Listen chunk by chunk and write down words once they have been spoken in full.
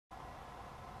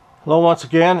Hello once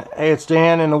again. Hey, it's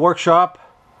Dan in the workshop.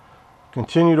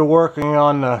 Continue to working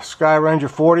on the Sky Ranger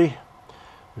 40.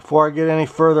 Before I get any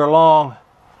further along,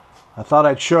 I thought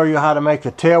I'd show you how to make the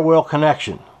tail wheel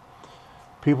connection.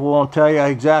 People won't tell you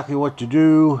exactly what to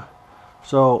do,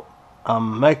 so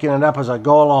I'm making it up as I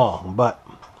go along. But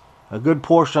a good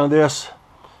portion of this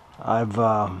I've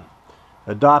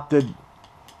adopted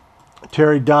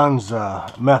Terry Dunn's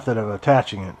method of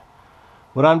attaching it.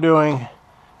 What I'm doing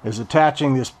is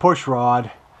attaching this push rod.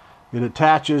 It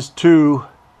attaches to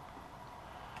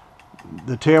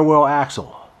the tail wheel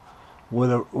axle with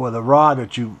a rod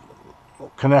that you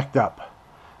connect up.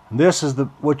 And this is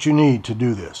what you need to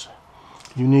do this.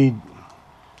 You need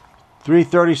 3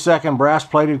 32nd brass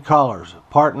plated collars,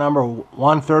 part number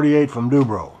 138 from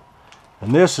Dubro.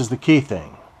 And this is the key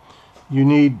thing. You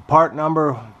need part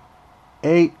number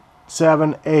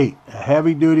 878, a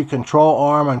heavy duty control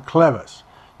arm and clevis.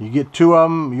 You get 2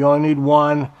 of them, you only need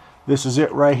 1. This is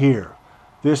it right here.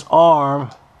 This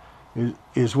arm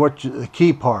is the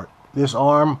key part. This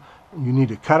arm, you need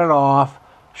to cut it off,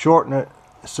 shorten it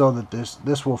so that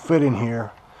this will fit in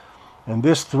here. And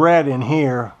this thread in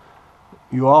here,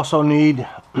 you also need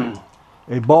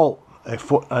a bolt,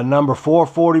 a number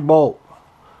 440 bolt,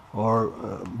 or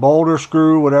boulder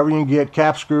screw, whatever you can get,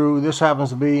 cap screw. This happens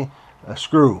to be a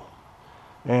screw.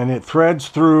 And it threads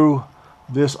through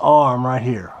this arm right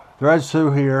here. Threads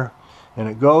through here, and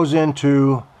it goes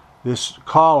into this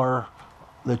collar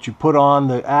that you put on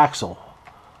the axle.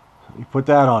 You put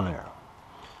that on there.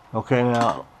 Okay,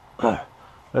 now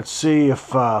let's see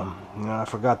if I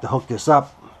forgot to hook this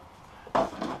up. A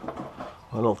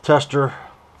little tester.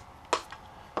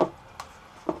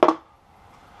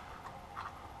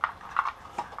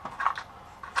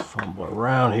 Fumble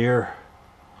around here.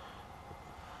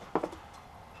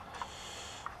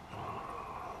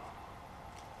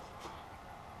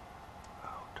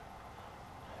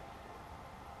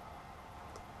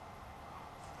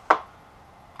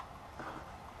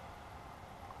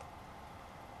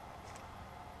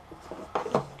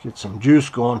 Get some juice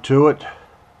going to it.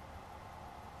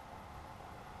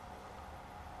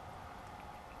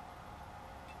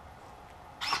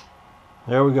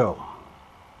 There we go.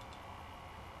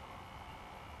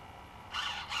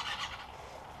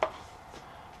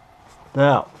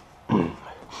 Now, you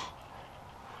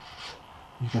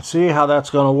can see how that's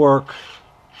going to work.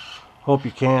 Hope you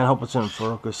can. Hope it's in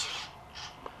focus.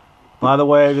 By the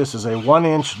way, this is a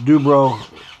 1-inch Dubro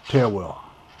tail wheel.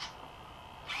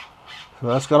 So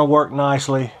that's going to work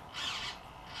nicely,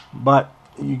 but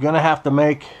you're going to have to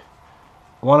make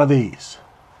one of these.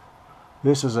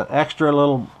 This is an extra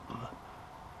little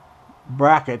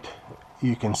bracket.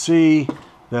 You can see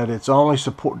that it's only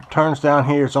turns down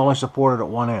here, it's only supported at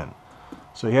one end.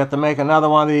 So you have to make another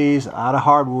one of these out of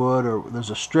hardwood, or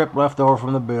there's a strip left over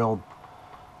from the build,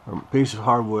 or a piece of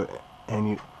hardwood,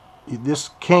 and this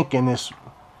kink in this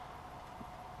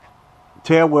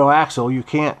tail wheel axle, you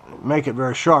can't make it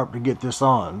very sharp to get this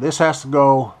on. This has to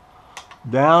go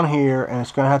down here, and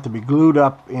it's going to have to be glued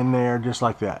up in there just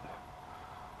like that,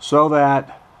 so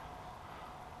that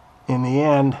in the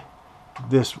end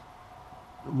this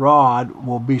rod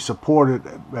will be supported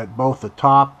at both the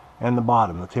top and the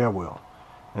bottom, the tail wheel.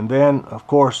 And then of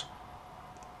course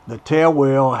the tail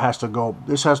wheel has to go,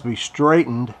 this has to be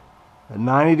straightened at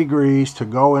 90 degrees to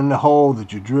go in the hole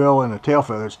that you drill in the tail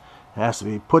feathers. It has to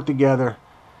be put together.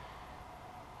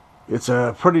 It's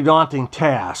a pretty daunting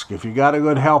task. If you got a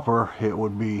good helper, it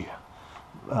would be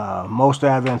most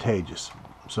advantageous.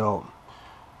 So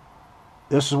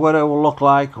this is what it will look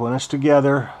like when it's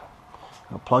together.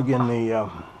 I'll plug in the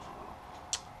other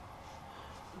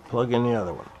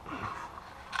one.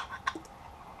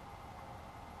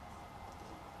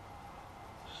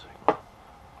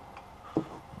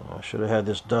 I should have had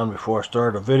this done before I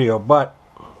started a video, but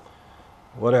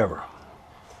whatever.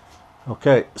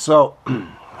 Okay, so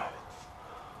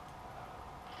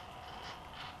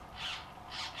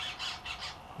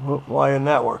why isn't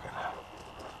that working?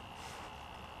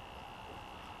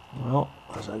 Well,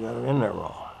 because I got it in there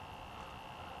wrong.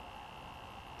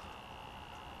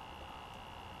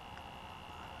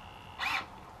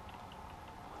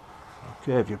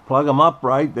 Okay, if you plug them up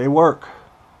right, they work.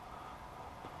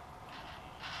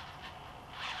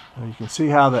 Now you can see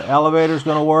how the elevator is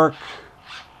going to work.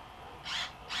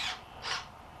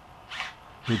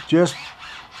 It just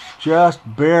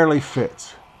barely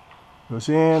fits. Goes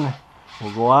in,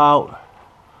 will go out.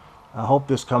 I hope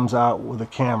this comes out with a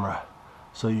camera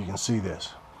so you can see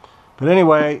this. But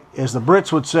anyway, as the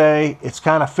Brits would say, it's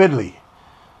kind of fiddly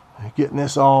getting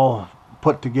this all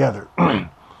put together.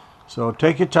 So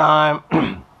take your time.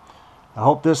 I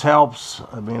hope this helps.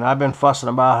 I mean, I've been fussing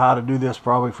about how to do this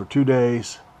probably for 2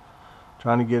 days,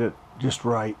 trying to get it just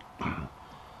right.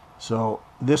 So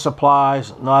this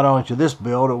applies not only to this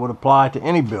build, it would apply to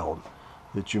any build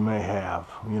that you may have.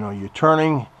 You know, you're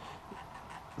turning,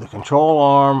 the control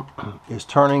arm is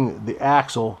turning the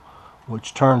axle,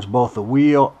 which turns both the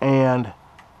wheel and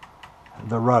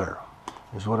the rudder,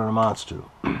 is what it amounts to.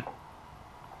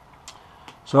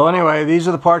 So anyway, these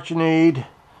are the parts you need.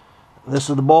 This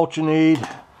is the bolt you need.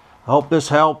 I hope this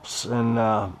helps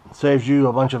and saves you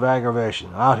a bunch of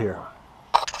aggravation. Out here.